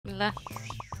Kyllä.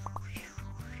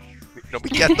 No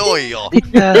mikä toi on?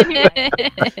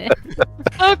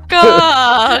 Oh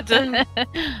god!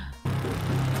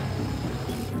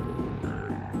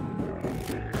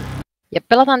 Ja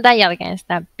pelataan tän jälkeen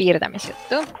sitä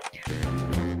piirtämisjuttua.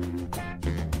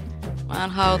 Mä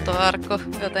oon hautoarkku,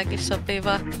 jotenkin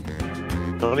sopivaa.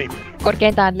 No niin.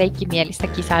 Korkeintaan leikkimielistä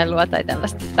kisailua tai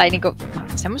tällaista. Tai niinku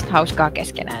semmoista hauskaa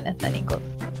keskenään, että niinku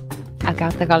älkää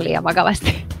ottakaa liian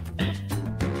vakavasti.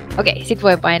 Okei, sit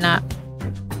voi painaa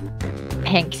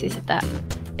henksi sitä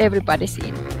Everybody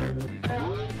Scene.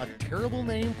 A terrible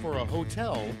name for a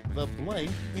hotel, the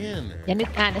blank inn. Ja nyt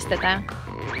äänestetään.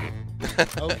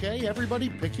 Okay, everybody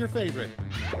pick your favorite.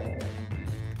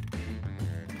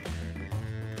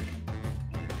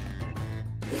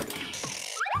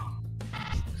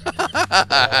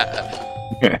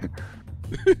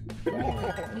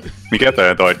 Mikä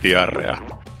toi diarrea?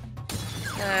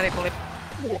 Ripuli.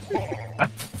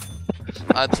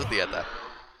 Antsu tietää.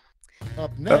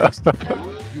 Up next,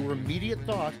 your immediate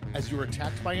thought as you're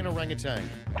attacked by an orangutan.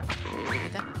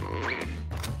 Mitä?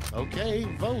 Okay,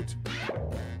 vote.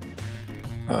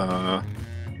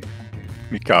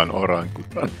 Mikä on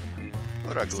orangutan?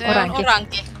 Se on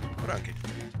oranki. Oranki.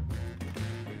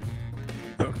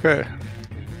 Okei.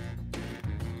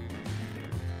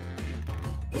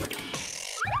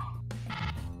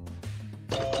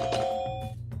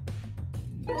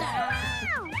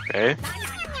 Okei.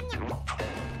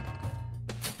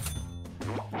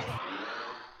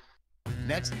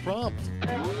 Next prompt.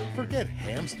 Forget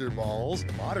hamster balls.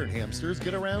 Modern hamsters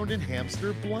get around in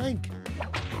hamster blank.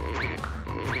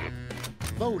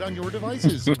 Vote on your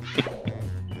devices.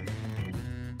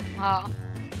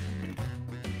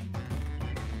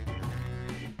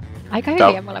 Aika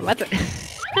hyviä molemmat.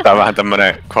 Tää on vähän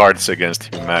tämmönen Cards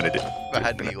Against Humanity.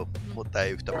 Vähän niinku, mutta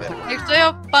ei yhtä verran. Eikö toi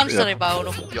oo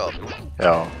panssarivaunu? Joo.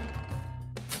 Joo.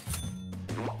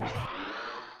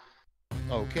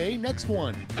 Okay, next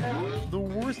one. The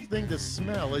worst thing to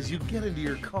smell as you get into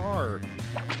your car.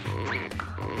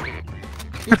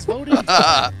 It's voting.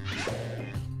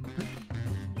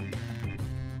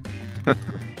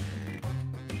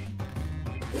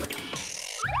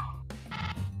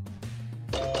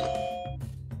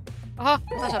 Oho,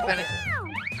 tasapeli.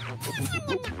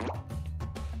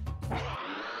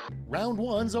 Round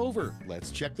one's over.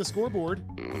 Let's check the scoreboard.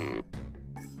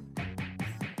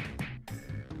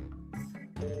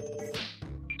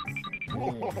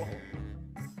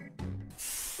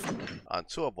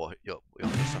 Antsu on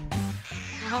johdossa.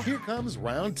 Here comes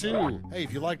round two. Hey,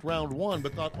 if you liked round one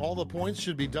but thought all the points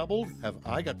should be doubled, have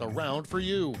I got the round for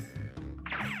you.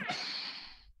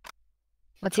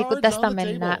 Mut sit kun tästä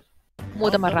mennään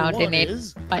muutaman roundin, niin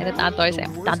painetaan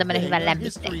toiseen. Tää on tämmönen hyvä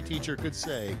lämmittely.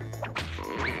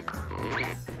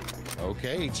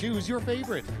 Okay, choose your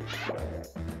favorite.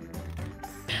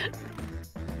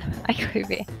 Aika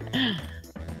hyviä.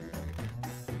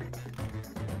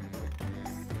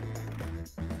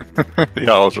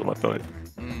 Ihan osuma toi.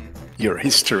 Your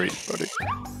history, buddy.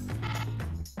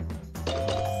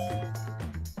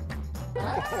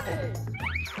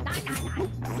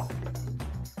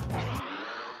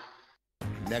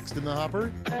 Next in the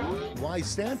hopper, why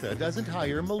Santa doesn't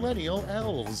hire millennial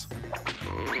elves.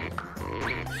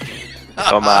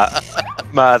 No mä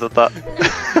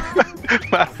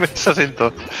missasin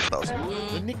ton.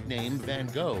 The nickname Van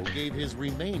Gogh gave his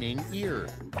remaining ear.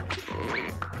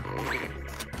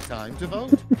 Time to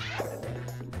vote.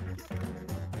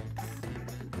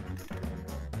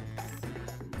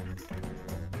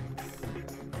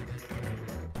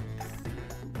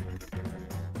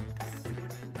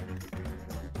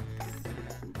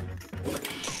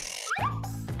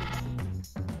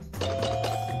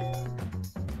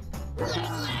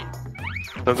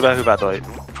 Se on kyllä hyvä toi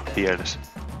tiedes.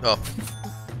 Joo.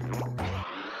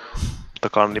 Mutta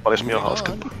kannibalismi on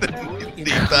hauskempaa.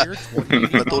 Niinpä.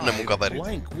 Mä tunnen mun kaverit.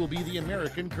 Blank will be the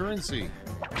American currency.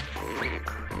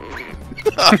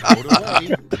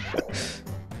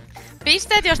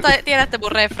 Pisteet, jos tiedätte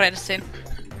mun referenssin.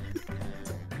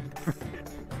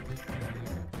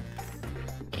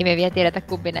 Ei me vielä tiedetä,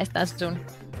 kumpi näistä on sun.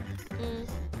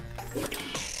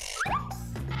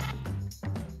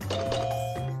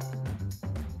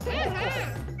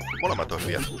 Molemmat on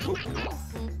hyviä.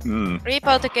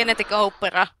 Reboot ja Genetic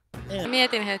Opera.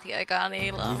 Mietin hetki aikaa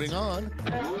niillä. Moving on.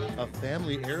 A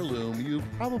family heirloom you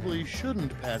probably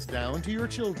shouldn't pass down to your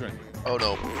children. Oh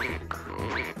no.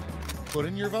 Put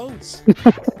in your votes.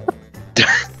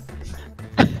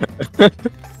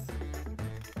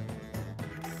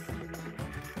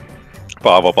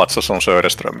 Paavo Patsas on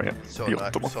Söderströmin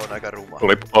juttu. Se on aika ruma.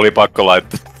 Oli pakko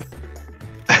laittaa.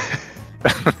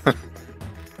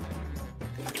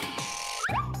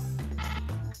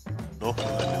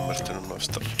 Oho, en ymmärtänyt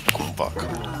noista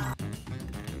kumpaakaan.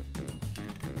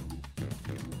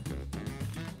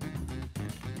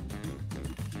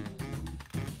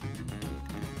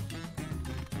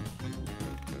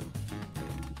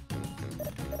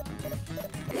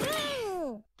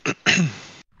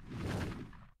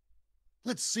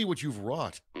 Let's see what you've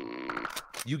wrought.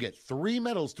 You get 3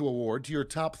 medals to award to your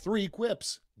top 3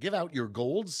 quips. Give out your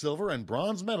gold, silver, and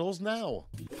bronze medals now.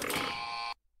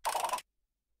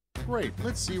 Great,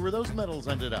 let's see where those medals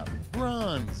ended up.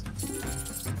 Bronze,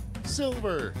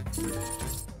 silver,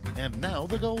 and now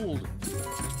the gold.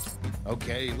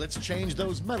 Okay, let's change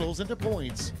those medals into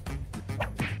points.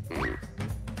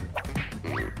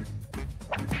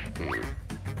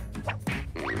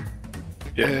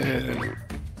 Yeah.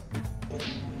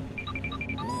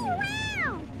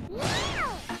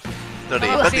 No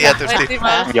niinpä tietysti.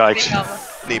 Jaiks.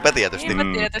 Niinpä tietysti.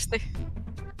 Niinpä tietysti.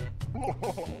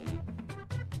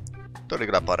 Toi oli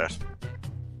kyllä paras.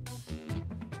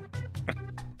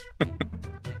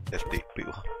 Tehtiin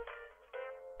piuha.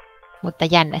 Mutta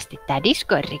jännästi tää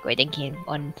Discordi kuitenkin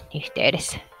on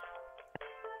yhteydessä.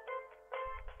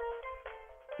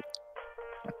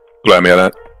 Tulee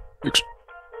mieleen yksi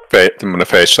tämmönen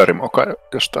feissarimoka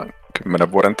jostain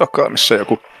 10 vuoden takaa, missä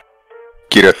joku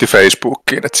kirjoitti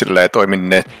Facebookiin, että sillä ei toimi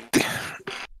netti.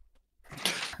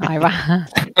 Aivan.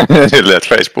 Silleen, että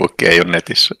Facebook ei ole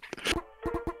netissä.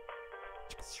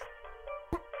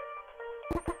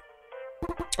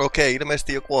 Okei,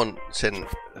 ilmeisesti joku on sen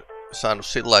saanut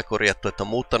sillä lailla korjattu, että on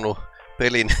muuttanut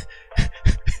pelin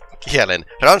kielen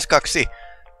ranskaksi,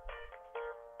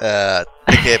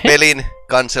 tekee pelin,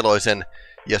 kanseloi sen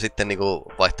ja sitten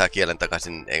niinku vaihtaa kielen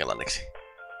takaisin englanniksi.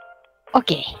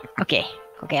 Okei,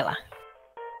 kokeillaan.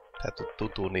 Tää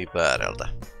tuntuu niin väärältä.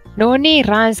 No niin,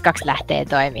 ranskaksi lähtee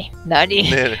toimi. No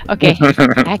niin, okei.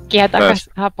 Äkkiä takas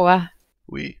apua.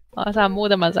 Ui. Osaan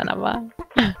muutaman sanan vaan.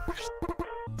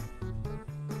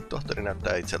 Tohtori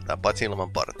näyttää itseltään, paitsi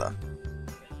ilman partaa.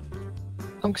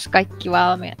 Onks kaikki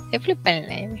valmiit? Ei flippen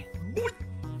name.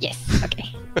 Yes, okei.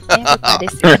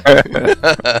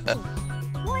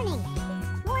 Warning!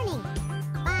 Warning!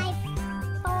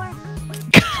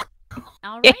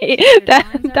 5, 4.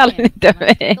 Tää oli nyt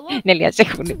tämmönen 4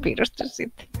 sekunnin piirustus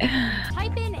sitten.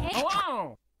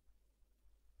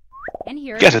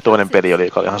 Mikä se toinen peli oli,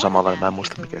 joka oli ihan samanlainen, mä en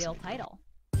muista mikä se.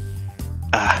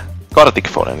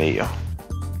 Gartic Phone, niin joo.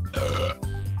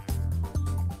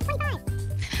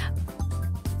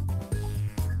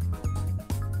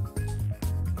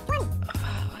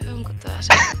 Vai onko tää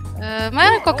se? Mä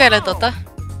en kokeile tota.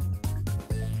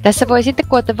 Tässä voi sitten,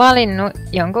 kun olette valinnut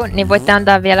jonkun, niin voitte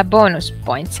antaa vielä bonus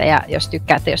pointseja, jos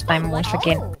tykkäätte jostain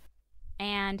muustakin.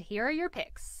 And here are your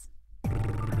picks.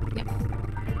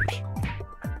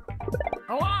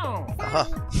 Aha.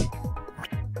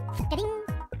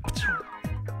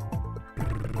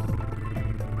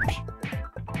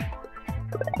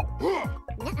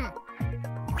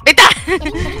 Mitä?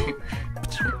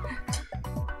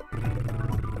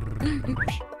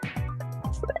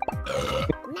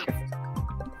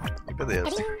 Niinpä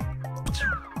tietysti.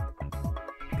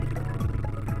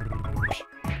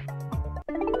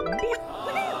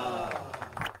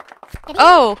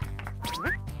 Oh!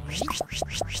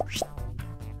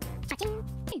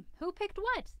 Who picked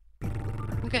what?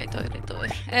 Okei, toi oli toi.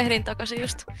 Ehdin takaisin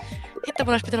just. Hitto,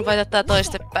 mun olisi pitänyt vaihtaa tää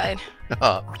toistepäin.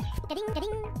 Jaha.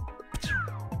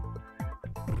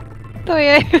 Toi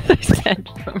ei stand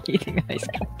from eating ice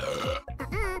cream.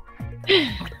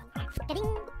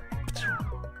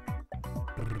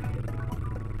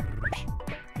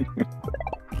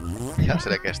 Ihan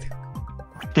selkeästi.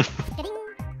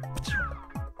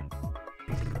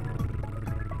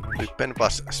 Flippen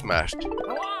was smashed.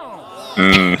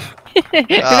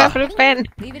 Hyvä flippen.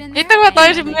 Hitto, kun mä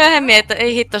taisin myöhemmin, että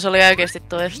ei hitto, se oli oikeesti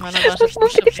toi. Mä en vaan se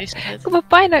pussapisteet. Kun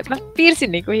mä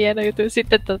piirsin niinku hieno jutun,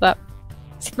 sitten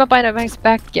sit mä painoin vähän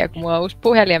backia, kun mulla on uusi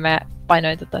puhelin ja mä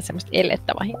painoin semmoista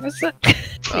elettä vahingossa.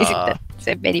 Niin sitten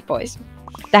se meni pois.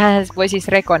 Tähän voi siis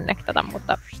reconnectata,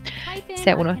 mutta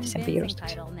se unohti sen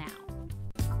piirustuksen.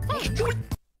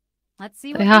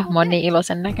 Toi hahmo on niin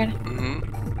iloisen näköinen.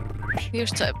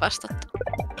 Just sai vastattu.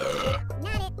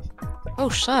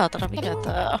 Oh saatana, mikä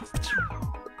tää on?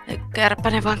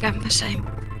 Kärpänen vaan kämpässä.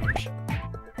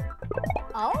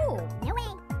 Oh, no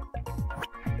way.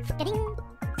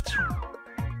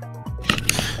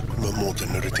 Mä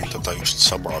muuten yritin just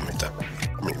samaa, mitä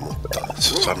mutta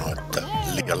se sanoi, että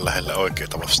liian lähellä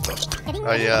oikeita vastausta.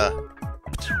 Ai jaa.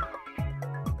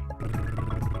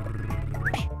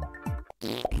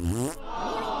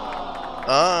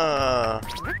 Aa.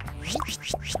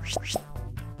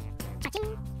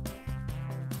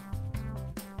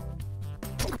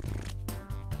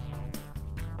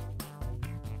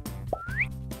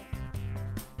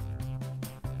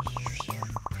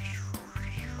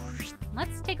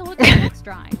 with the next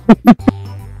drawing.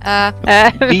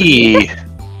 Niin.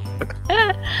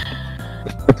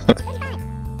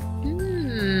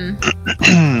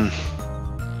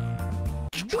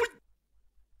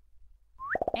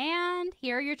 And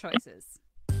here are your choices.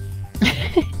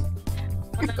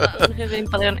 On hyvin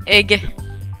paljon egg.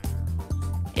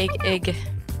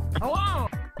 Oh!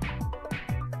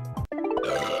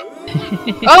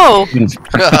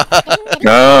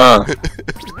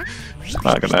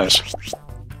 Aika näis.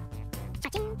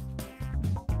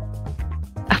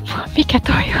 Apua, mikä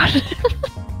toi on?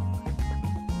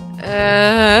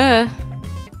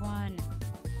 Pick one.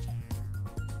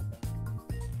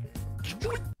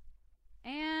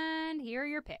 And here are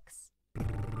your picks.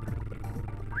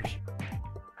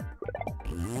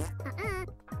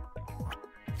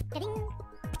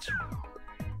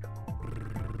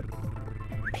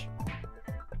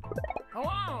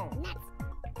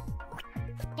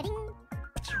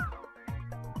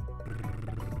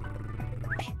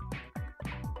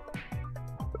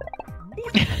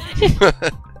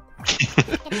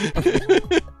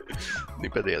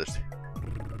 Niinpä tietysti.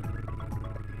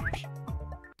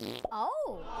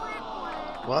 Oh.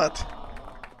 What?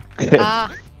 Nyt.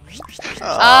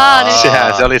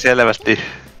 Sehän se oli selvästi.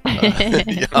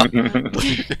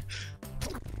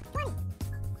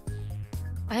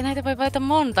 Ai näitä voi valita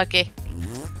montakin.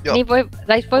 Joo. Niin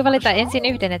voi valita ensin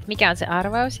yhden, että mikä on se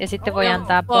arvaus, ja sitten voi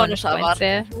antaa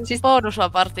bonuspointseja. Siis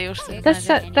bonusaparti just.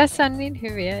 Tässä on niin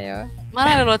hyviä, joo. Mä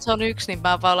en luullut, että se on yksi, niin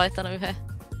mä oon vaan laittanut yhden.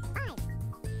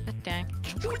 God dang.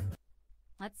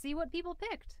 Let's see what people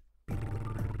picked.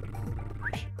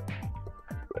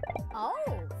 Oh,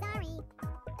 sorry.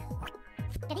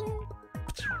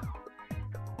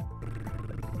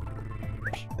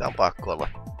 Tää on pakko olla.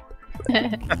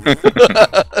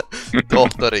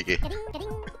 Tohtorikin.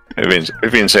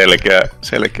 Hyvin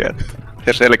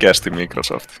selkeästi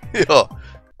Microsoft. Joo.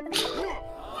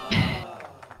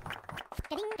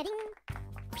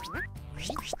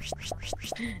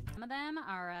 Some of them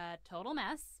are a total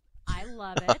mess. I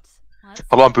love it. Let's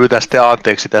Haluan pyytää sitten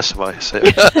anteeksi tässä vaiheessa.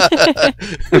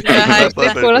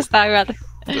 Kuulostaa hyvältä.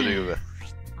 Tosi hyvä.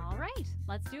 All right,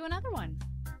 let's do another one.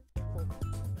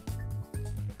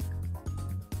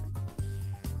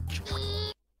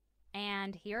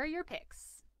 And here are your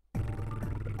picks.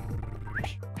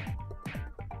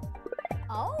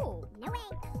 Oh, no way.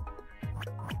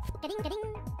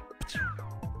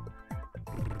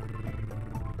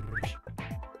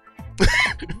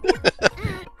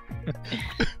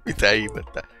 Mitä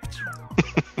ihmettä?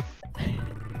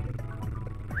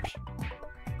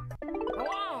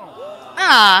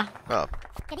 Ah.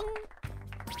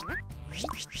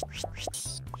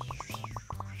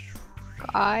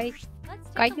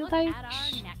 Kaikilta at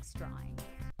yksi. our next drawing.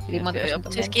 Eli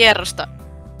monta Siis kierrosta.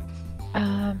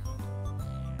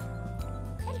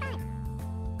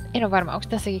 En ole varma, onko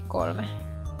tässäkin 3?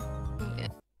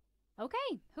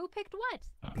 Okay, who picked what?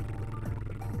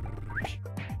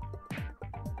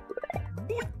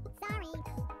 Sorry.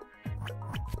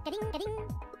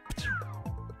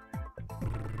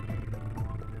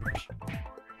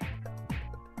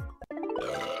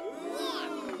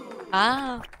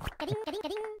 Ah.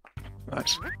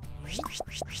 Nice.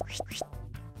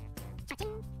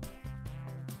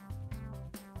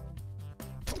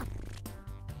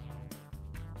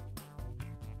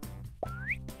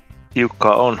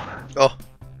 Tiukkaa on. Oh.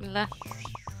 Kyllä.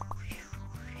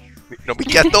 No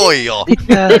mikä toi on?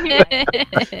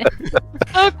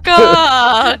 Oh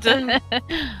god!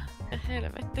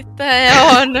 Helvetti tää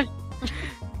on.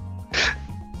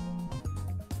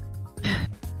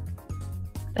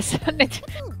 Tässä on nyt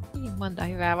niin monta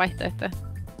hyvää vaihtoehtoa.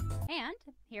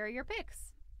 And here are your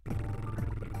picks.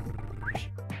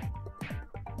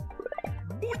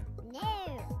 No.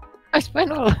 Ois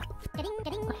voinut olla.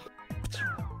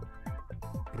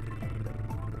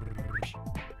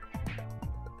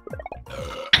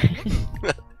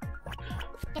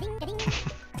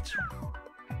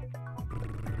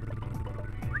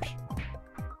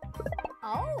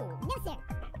 Oh, no sir.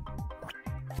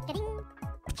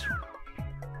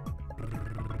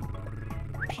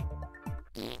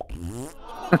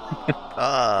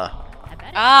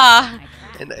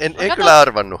 En kyllä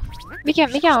arvannut.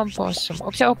 Mikä on possum?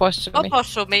 Onko se opossumi?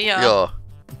 Opossumi, joo. Joo.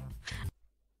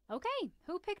 Okay,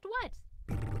 who picked what?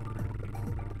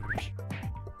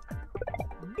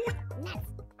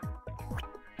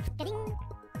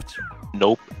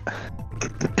 Nope.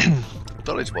 Mut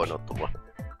olis voinut tulla.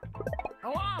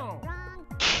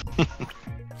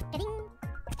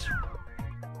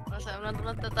 Mä sanon,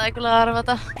 että tätä ei kyllä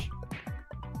arvata.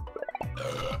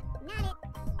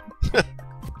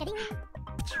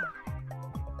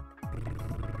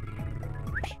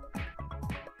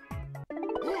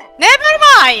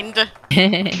 mind!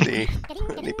 Niin,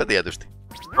 niinpä tietysti.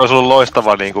 Olisi ollut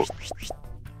loistava niinku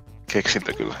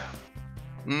keksintö kyllä.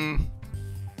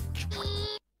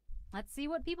 Let's see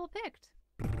what people picked.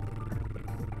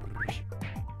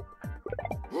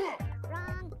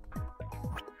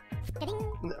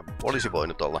 Olisi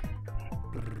voinut olla.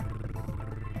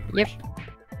 Jep.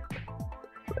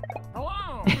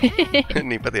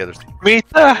 Niinpä tietysti.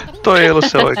 Mitä? Toi ei ollut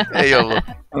se oikein. Ei ollut.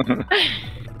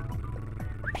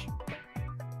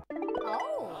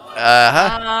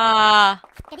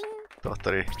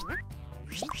 Tohtori.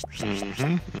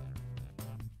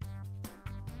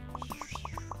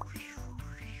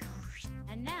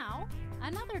 And now,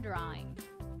 another drawing.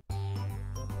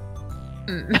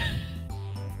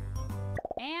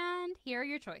 And here are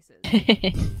your choices.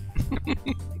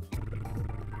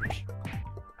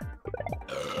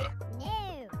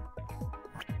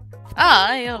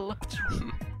 Ei ollut.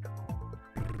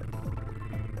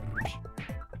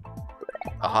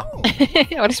 Aha.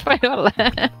 Olis voinut olla.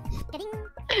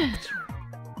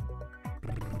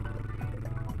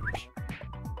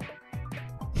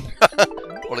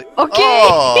 Oli.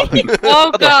 Okei.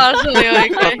 Onkaan, se oli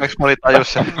oikein. Miksi mä olin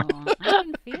tajus sen? I can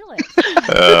feel it.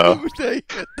 Joo. Mitä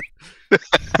ihmettä?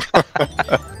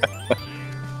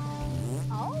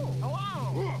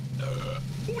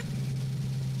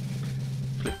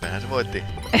 Flippehän se voitti.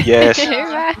 Yes.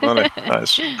 Hyvä. Noniin,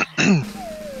 nice.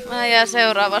 Mä jään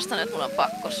seuraavasta nyt, mulla on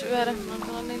pakko syödä.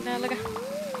 Mä oon niin nälkä.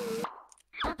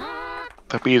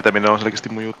 Tää piirtäminen on selkeästi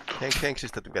mun juttu.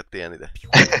 Henksistä tykättiin eniten.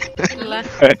 Kyllä.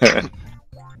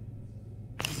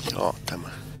 Joo, tämä.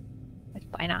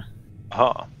 Nyt painaa.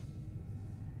 Ahaa.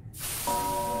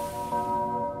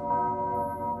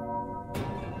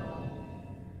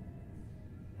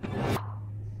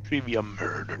 Trivia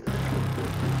murder.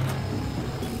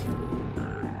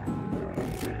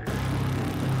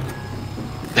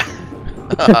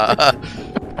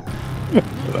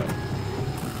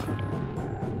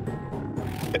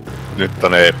 Nyt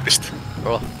on eeppistä.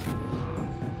 Oh.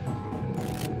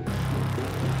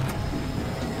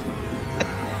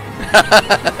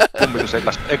 Kummitus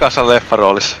ekassa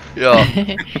leffaroolissa. Joo.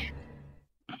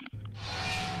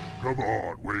 Come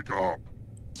on, wake up.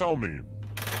 Tell me,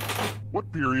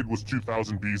 what period was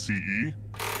 2000 BCE?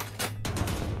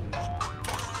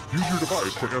 Use your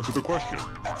device to answer the question.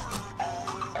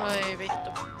 Oi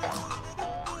vittu.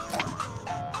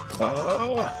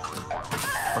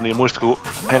 No niin, muistatko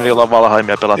kun Henrilla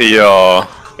Valheimia pelattiin? Joo.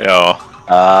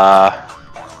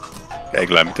 Ei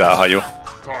kyllä mitään haju.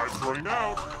 Time's running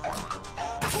out.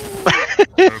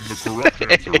 And the correct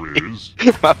answer is,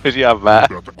 Mä pysin ihan you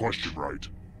väärin. got the question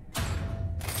right.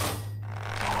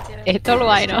 Et ollut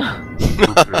ainoa.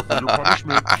 Prepare for your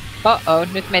punishment.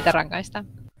 Nyt meitä rankaistaan.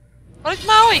 Oliko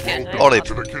mä oikein? Olit.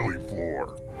 To the killing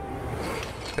floor.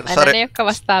 Aina ne, jotka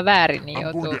vastaa väärin, niin I'm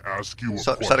joutuu. going to ask you a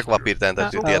question. Sarjakuvapiirtäjän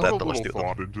täytyy Put tietää a tommoista little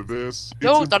juttua. thought into this.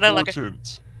 Joo, It's todellakin.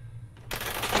 important.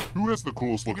 Who has the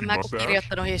coolest En looking mä mustache?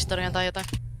 kirjoittanut historian tai jotain.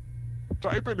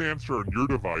 Type an answer on your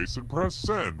device and press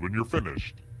send when you're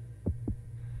finished.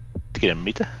 Tiedä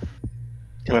mitä?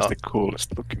 Where's the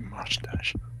coolest looking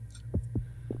mustache?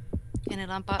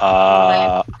 Kenellä on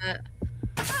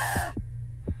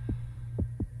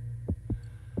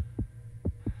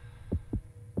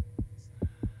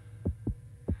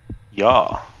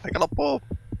Jaa. Aika loppuu.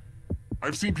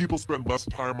 I've seen people spend less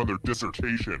time on their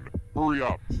dissertation. Hurry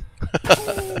up.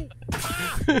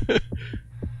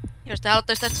 Jos te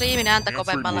haluatte sitä striimin ääntä Answer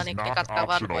kovemmalla, was niin not klikatkaa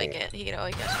vaan optional. hiiren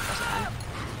oikeassa ääni.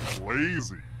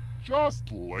 Lazy. Just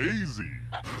lazy.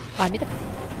 Vai mitä?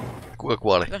 Kuka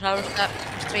kuoli? Jos haluat sitä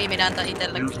striimin ääntä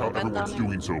itselle Here's how koventaa, everyone's niin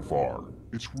doing so far.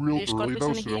 It's real early Discordissa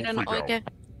though, niin so don't hiiren freak out. oikein.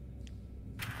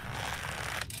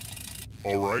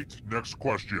 Alright, next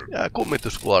question. Ja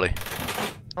kummitus kuoli.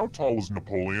 How tall was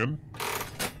Napoleon?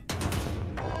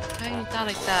 Ai niin, tää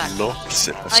oli tää. No,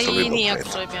 se Ai oli niin, nopea. joku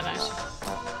tuli mieleen.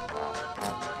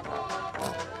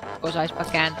 Osaispa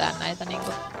kääntää näitä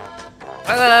niinku.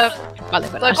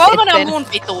 Toi kolmonen on mun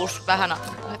pituus vähän.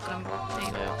 Hetkinen,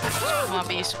 ei oo. Mä oon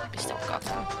 5.2.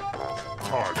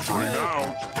 Time's running out.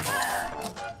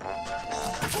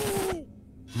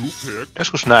 Who picked?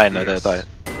 Joskus näin näitä jotain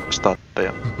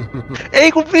statteja.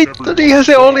 Ei kun vittu, niinhän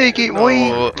se olikin! Voi! Ei,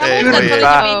 Mä voi muistan,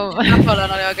 ei. että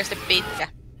Napoleon oli oikeesti pitkä.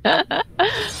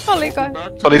 Oliko?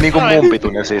 Se oli niinku mun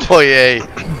pituinen siis. Voi ei.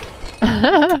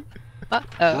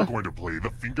 We're going to play the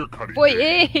finger cutting Voi game.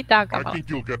 ei, tää on I kamala. think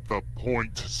you'll get the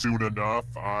point soon enough.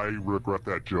 I regret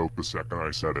that joke the second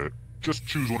I said it. Just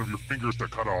choose one of your fingers to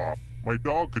cut off. My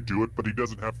dog could do it, but he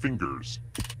doesn't have fingers.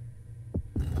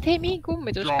 Hei, mihin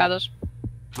kummitus katos?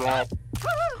 Drop.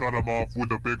 Cut him off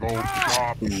with a big old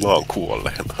chop. Mä oon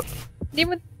kuolleena. Niin,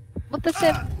 mut Mutta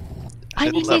se... Ai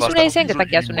Se niin, tulee sun ei vasta. sen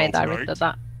takia sun ei tarvitse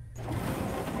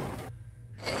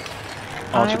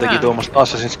On se teki tuommoista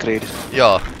Assassin's Creedistä.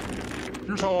 Joo.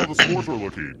 Here's how all the scores are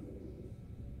looking.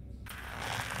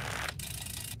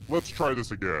 Let's try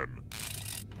this again.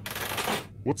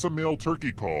 What's a male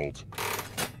turkey called?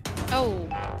 Oh.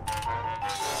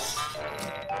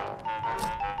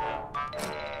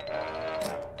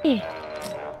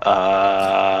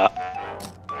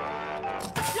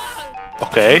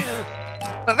 Okei.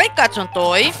 Mä veikkaan, että se on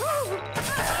toi.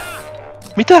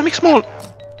 Mitä? Miksi mulla...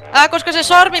 Koska se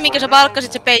sormi, minkä sä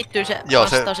valkkasit, se peittyy se Joo,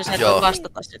 se- vastaus ja sä et joo. voi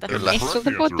vastata sitä. Kyllä. Niin,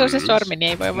 sulta puuttuu se sormi, niin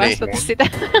ei voi vastata sitä.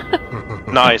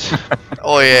 Nice.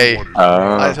 Oi ei.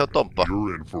 Ai se on Tomppa.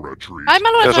 You're in for a treat. Ai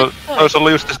mä luulen, Jos että se on toi. olisi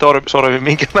ollut just se sormi,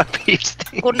 minkä mä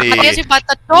pistin. Kun mä Niin. tiesin vaan,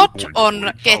 että Dot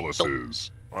on kettu.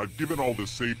 Chalices. I've given all the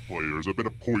safe players a bit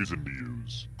of poison to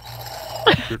use.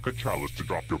 Pick a chalice to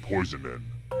drop your poison in.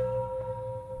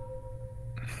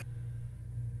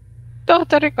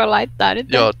 Tohtoriko laittaa nyt?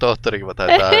 Joo, tohtorikin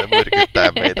taitaa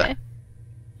myrkyttää meitä.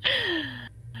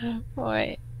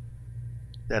 Voi.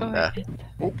 Jännää.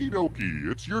 Okie dokie,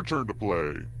 it's your turn to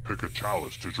play. Pick a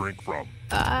chalice to drink from.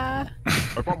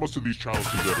 I bought most of these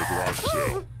chalices at a garage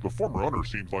sale. The former owner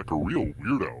seems like a real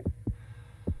weirdo.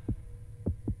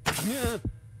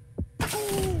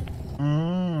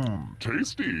 Mmm,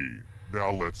 tasty.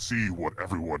 Now let's see what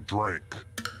everyone drank.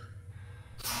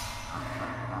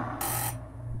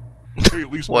 Hey,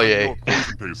 at least now Voi you ei. know what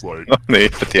poison tastes like. No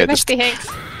niin, tietysti. Hyvästi Henks.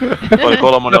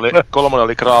 Kolmonen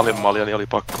oli kraalinmalja, niin oli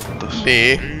pakko ottaa se.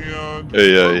 Niin. And Ei.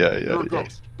 you're a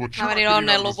ghost, but Mä you're menin not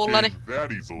onnen getting out of this luvullani. game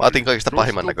that easily. Mä otin kaikista Ghosts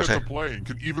pahimman still get näköisen. to play and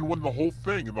can even win the whole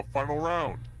thing in the final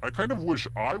round. I kind of wish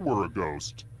I were a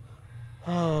ghost.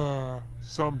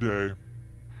 Someday.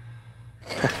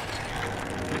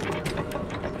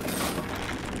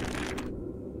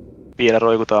 Vielä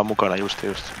roikutaan mukana just.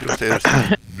 Just. Next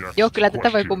Joo, kyllä tätä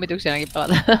voi question. kummituksenakin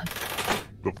pelata.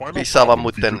 The final Pissaa vaan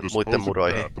problem features muitten the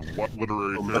muroihin. path of what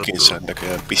literary Mäkin character saan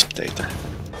näköjään pisteitä.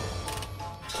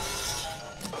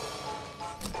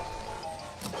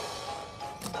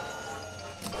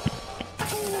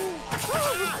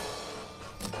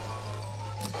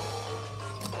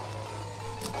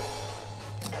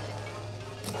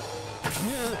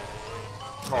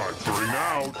 Time's running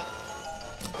out.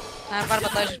 Mä en varma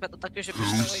taisis mä tota Who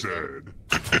kysymystä oikein. said?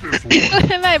 This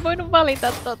one. Mä en voinut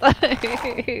valita tota.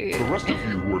 The rest of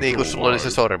you who are Niin, kun still sulla oli se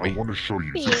alive, sormi. I want to show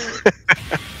you something.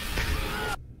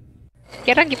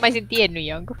 Kerrankin mä olisin tiennyt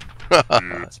jonkun.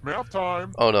 It's math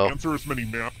time. Oh no. Answer as many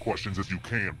math questions as you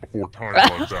can before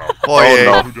time runs out. Voi ei.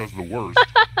 Who does the worst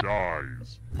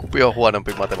dies. Kumpi on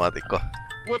huonompi matemaatikko?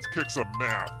 Let's kick some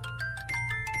math.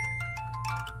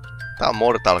 Tää on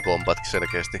Mortal Kombat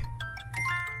selkeästi.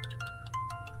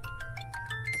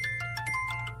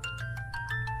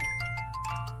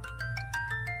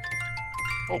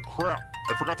 Oh crap!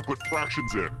 I forgot to put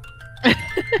fractions in.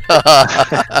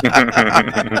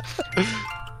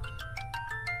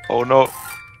 Oh no.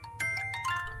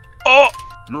 Oh!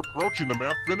 You're approaching the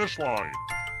math finish line.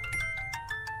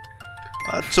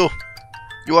 Atsu!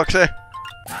 Juokse!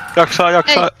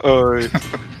 Jaksaa. Oi.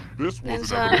 This was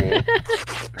Ensa. inevitable.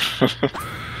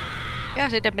 Ja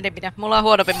sitten meni minä. Mulla on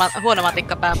huono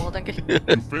matikkapää muutenkin.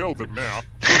 You failed at math,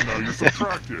 so now you're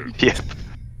subtracted. Jep.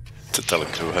 Tätä oli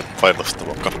kyllä vähän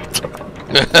painostava katsoa.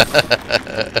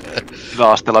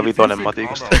 Yläasteella If you vitonen think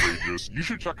matikasta. I'm outrageous, you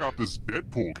should check out this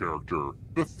Deadpool character.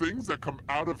 The things that come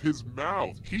out of his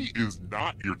mouth. He is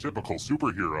not your typical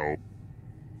superhero.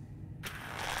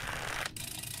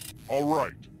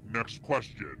 Alright, next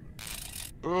question.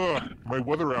 Ugh, my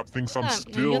weather app thinks I'm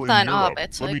still in jotain Europe.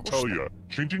 aapet sai Let me tell kusta. you,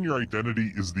 changing your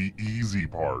identity is the easy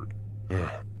part.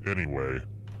 Anyway.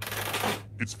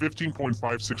 It's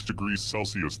 15.56 degrees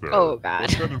Celsius there. Oh, God.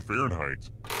 What's that in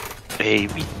Fahrenheit? Ei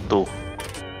vittu.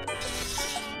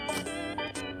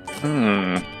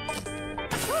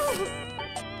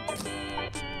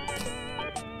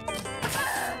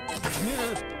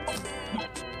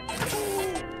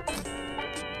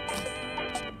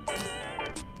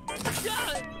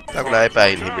 Tää on kyllä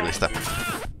epäinhimillistä.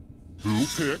 Who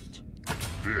picked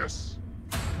this?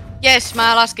 Jes,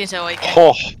 mä laskin se oikein.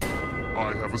 Hoh.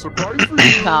 I have a surprise for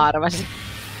you. Mä arvasin.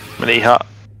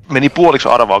 Meni puoliksi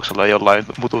arvauksella jollain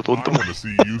mutu I tuntuma. want to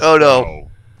see you Oh, no.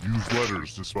 spell. Use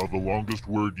letters to spell the longest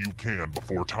word you can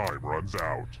before time runs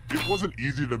out. It wasn't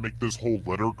easy to make this whole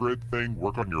letter grid thing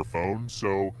work on your phone, so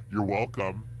you're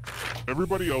welcome.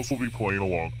 Everybody else will be playing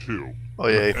along too.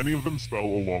 Oi ei. If any of them spell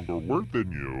a longer word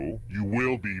than you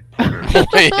will be punished.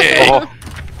 Oi ei. Oho.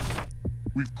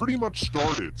 We've pretty much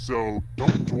started, so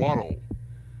don't dawdle.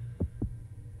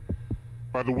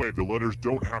 By the way, the letters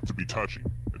don't have to be touching.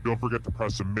 And don't forget to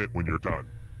press submit when you're done.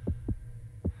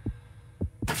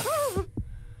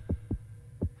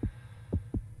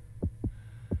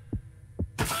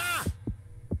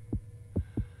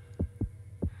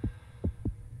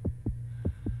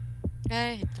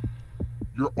 Ei hitto.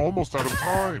 You're almost out of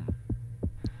time.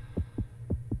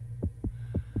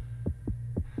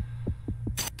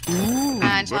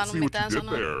 Mä en Let's saanut see what mitään you did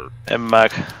sanoa. there. En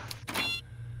mäkään.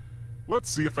 Let's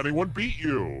see if anyone beat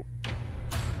you.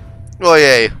 Oi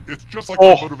ei. It's just like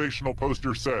the motivational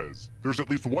poster says. There's at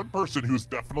least one person who's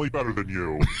definitely better than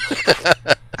you.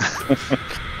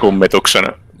 Kummituksen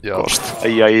Joo. kosta.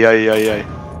 Ai.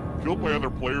 Killed by other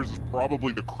players is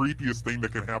probably the creepiest thing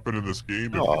that can happen in this game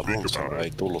if you Joo, think mun sana about ei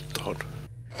it. tullut tohon.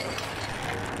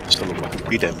 Se on ollut vähän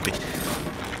pidempi.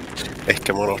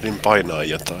 Ehkä mä unohdin painaa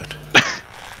jotain.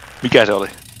 Mikä se oli?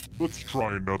 Let's try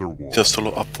another one. Se olisi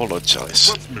tullut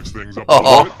apologize. Let's mix things up a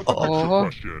little bit with the picture Oh.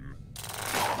 question.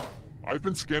 I've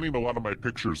been scanning a lot of my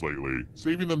pictures lately,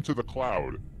 saving them to the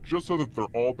cloud, just so that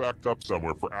they're all backed up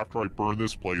somewhere for after I burn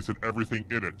this place and everything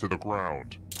in it to the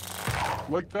ground.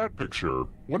 Like that picture.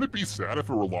 Wouldn't it be sad if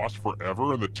it were lost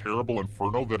forever in the terrible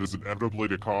inferno that is inevitably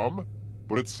to come?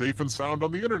 But it's safe and sound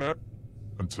on the internet.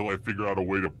 Until I figure out a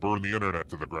way to burn the internet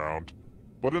to the ground.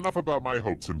 But enough about my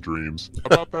hopes and dreams.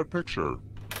 About that picture.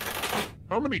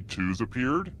 How many 2s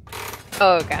appeared?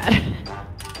 Oh god.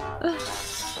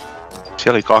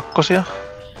 Siellä oli kakkosia.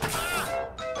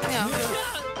 Joo.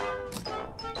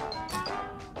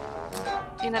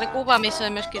 Siinä oli kuva, missä oli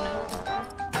myöskin...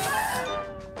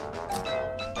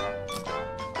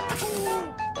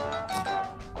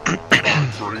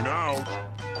 Turning out.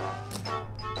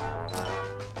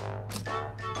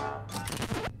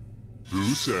 Who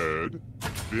said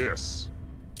this?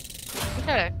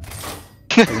 Mitä?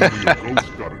 Only a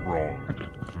ghost got it wrong.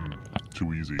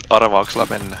 Too easy. Arvauksella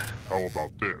mennään. How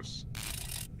about this?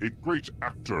 A great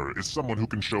actor is someone who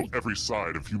can show every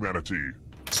side of humanity.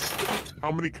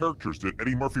 How many characters did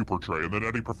Eddie Murphy portray in The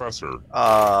Nutty Professor?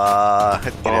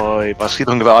 Hetkinen. Oi,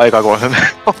 siitä on kyllä aikaa, kun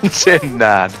on sen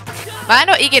nähnyt. Mä en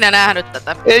oo ikinä nähnyt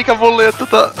tätä. Eikä mulle oo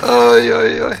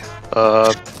Oi.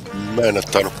 Mä en oo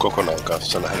tainnut kokonaan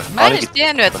kanssa nähdä. Mä en edes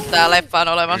tiennyt, että tää leffa on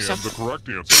olemassa. And the correct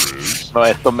answer is... No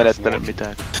et oo menettänyt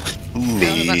mitään.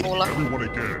 Niin. Hyvä kuulla. Everyone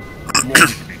again. You all need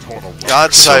to be taught a lesson. Ja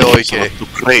Antsu sai oikein.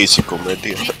 Crazy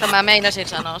komedia. Hitto, mä meinasin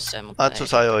sanoa sen, mutta Antsu ei.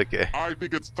 sai oikein. I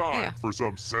think it's time Yeah. for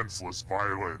some senseless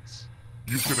violence.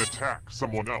 You can attack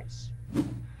someone else.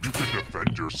 You can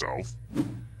defend yourself.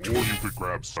 Or you could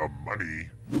grab some money.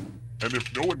 And if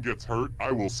no one gets hurt,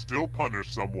 I will still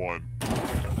punish someone.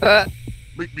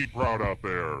 Make me proud out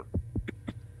there.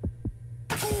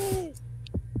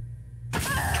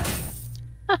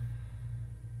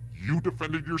 You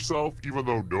defended yourself even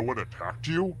though no one attacked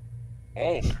you?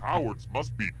 All cowards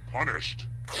must be punished.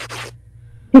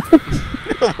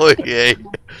 Oi ei. You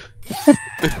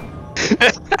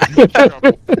can check out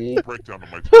the full breakdown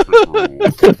of my technical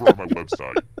rules over on my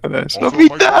website. Also,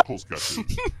 my vocal sketches.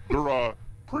 They're,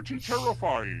 pretty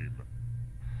terrifying.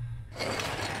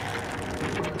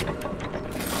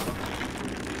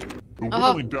 The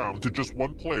whittling down to just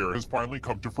one player has finally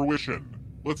come to fruition.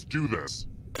 Let's do this.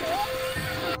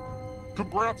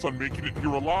 Congrats on making it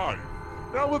here alive.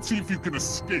 Now let's see if you can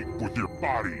escape with your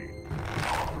body.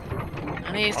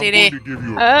 Niin, I'm Sini. going to give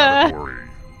you a category.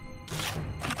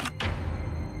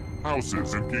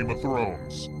 Houses in Game of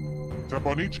Thrones. Tap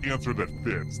on each answer that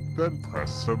fits, then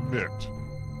press submit.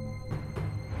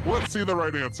 Let's see the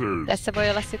right answers. Tässä voi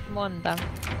olla sit monta.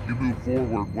 You move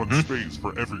forward one space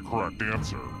for every correct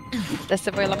answer.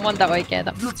 Tässä voi olla monta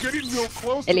oikeeta. You're getting real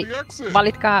close Eli to the exit.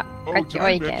 valitkaa Oh, kaikki did I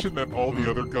oikeet. mention that all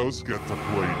the other ghosts get to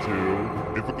play too?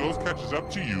 If a ghost catches up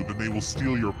to you, then they will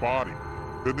steal your body.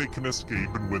 Then they can escape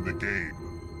and win the game.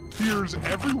 Here's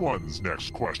everyone's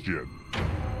next question.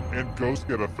 And ghosts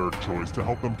get a third choice to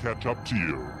help them catch up to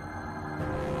you.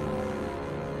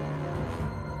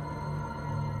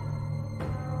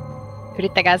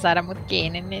 Yrittäkää saada mut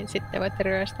kiinni, niin sitten voitte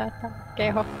ryöstää tämän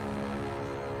keho.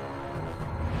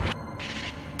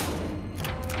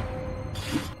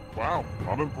 Wow,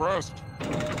 I'm impressed.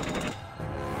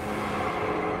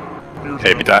 Here's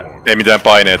Ei mitään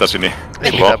paineita Sini.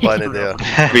 Ei mitään paineita joo.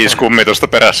 5 kummitusta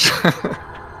perässä.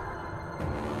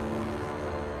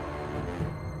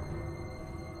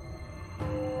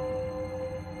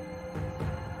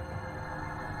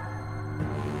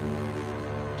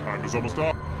 Time is almost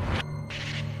up.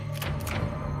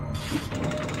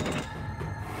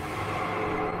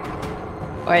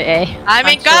 Oi ei. I'm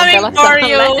Antsu on coming pelottavan for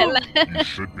you! lähellä. You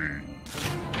should be.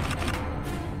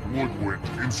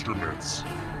 Woodwind instruments.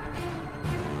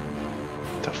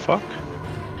 The fuck?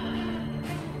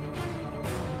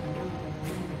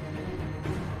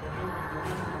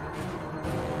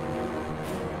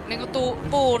 niinku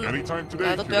puun Anytime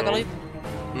today, työkalu. kiddo.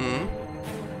 Mm.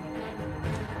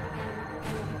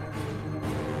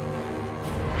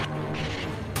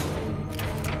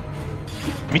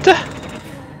 Mitä?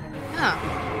 Jaa.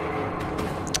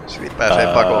 Sitten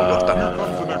pääsee pakoon kohta. Here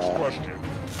comes the next question.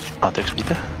 Anteeksi,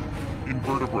 mitä?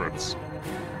 Invertebrates.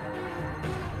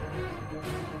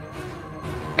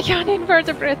 Mikä on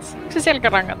invertebrates? Onko se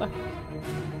selkärangata?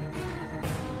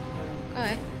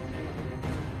 Ai.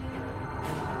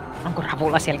 Onko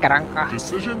ravulla selkärankaa?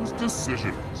 Decisions.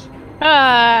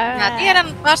 Mä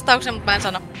tiedän vastauksen, mutta mä en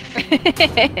sano.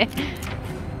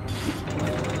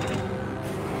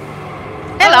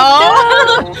 Hello!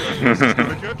 It's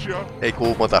gonna get ya. Ei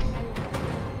kuumota.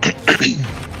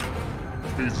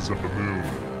 Phases of the moon.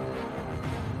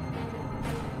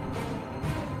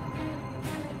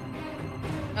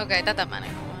 Okei, tätä mä en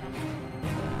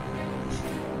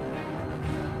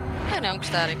tiedä. Onks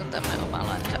tää niinku tämmönen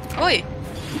omanlainen? Oi!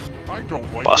 I don't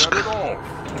like Paska. that at all.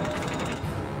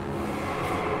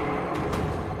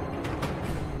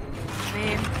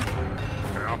 Niin.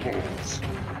 Apples.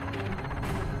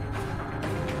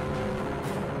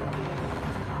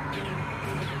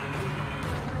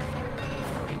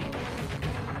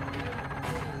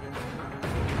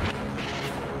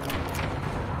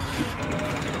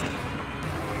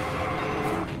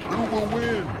 Who will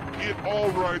win? It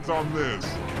all rides on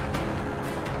this.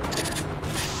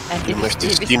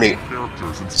 Ilmeisesti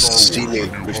Characters in Star Wars: Stini A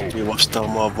New Hope. pystyy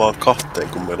vastaamaan vaan 2,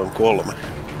 kun meillä on 3.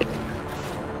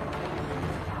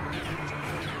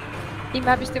 Niin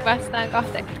mä pystyn vastaamaan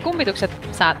 2. Kummitukset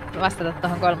saat vastata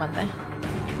tuohon 3.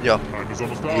 Joo. Time is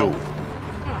almost out. Juu.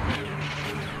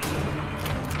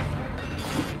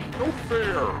 No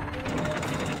fair.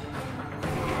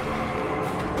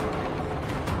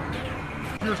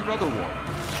 Here's another one.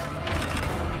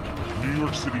 New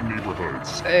York City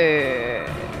neighborhoods.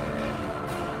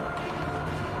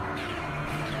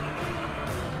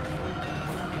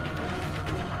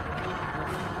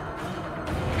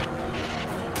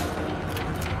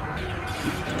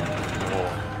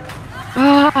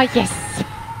 Yes!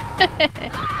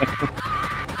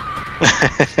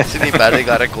 Sinipääsi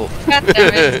karkuun.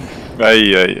 Goddammit.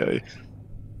 Ai.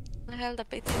 Läheltä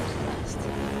piti päästä.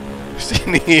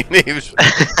 Sininims.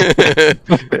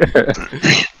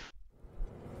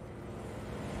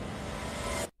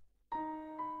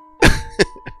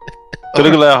 Se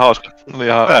oli kyllä ihan hauska. Oli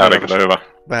ihan Tää oli kyllä hyvä.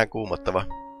 Vähän kuumottava.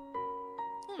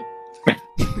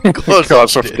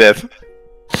 Gods of Death.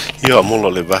 Joo, mulla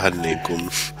oli vähän niin kuin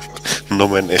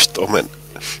nomen est omen.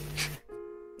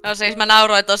 No siis mä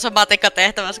nauroin tuossa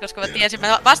matikkatehtävässä, koska mä tiesin,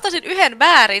 mä vastasin yhden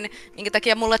väärin, minkä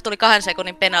takia mulle tuli 2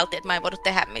 sekunnin penalti, että mä en voinut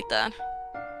tehdä mitään.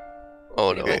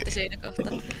 Oh no. Siinä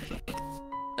kohtaa.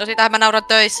 No sitähän mä nauran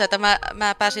töissä, että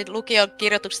mä pääsin lukion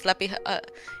kirjoitukset läpi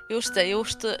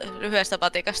just lyhyestä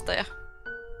matikasta ja...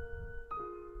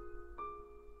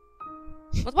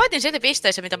 Mut voitin silti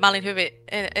pisteisiä, mitä mä olin hyvin,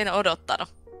 en odottanut.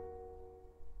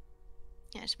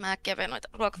 Jes, mä äkkiä vein noita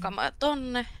ruokakamoja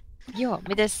tonne. Joo,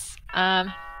 mites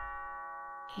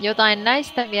jotain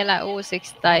näistä vielä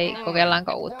uusiksi tai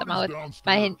kokeillaanko uutta?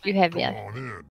 Mä ehdin yhden vielä.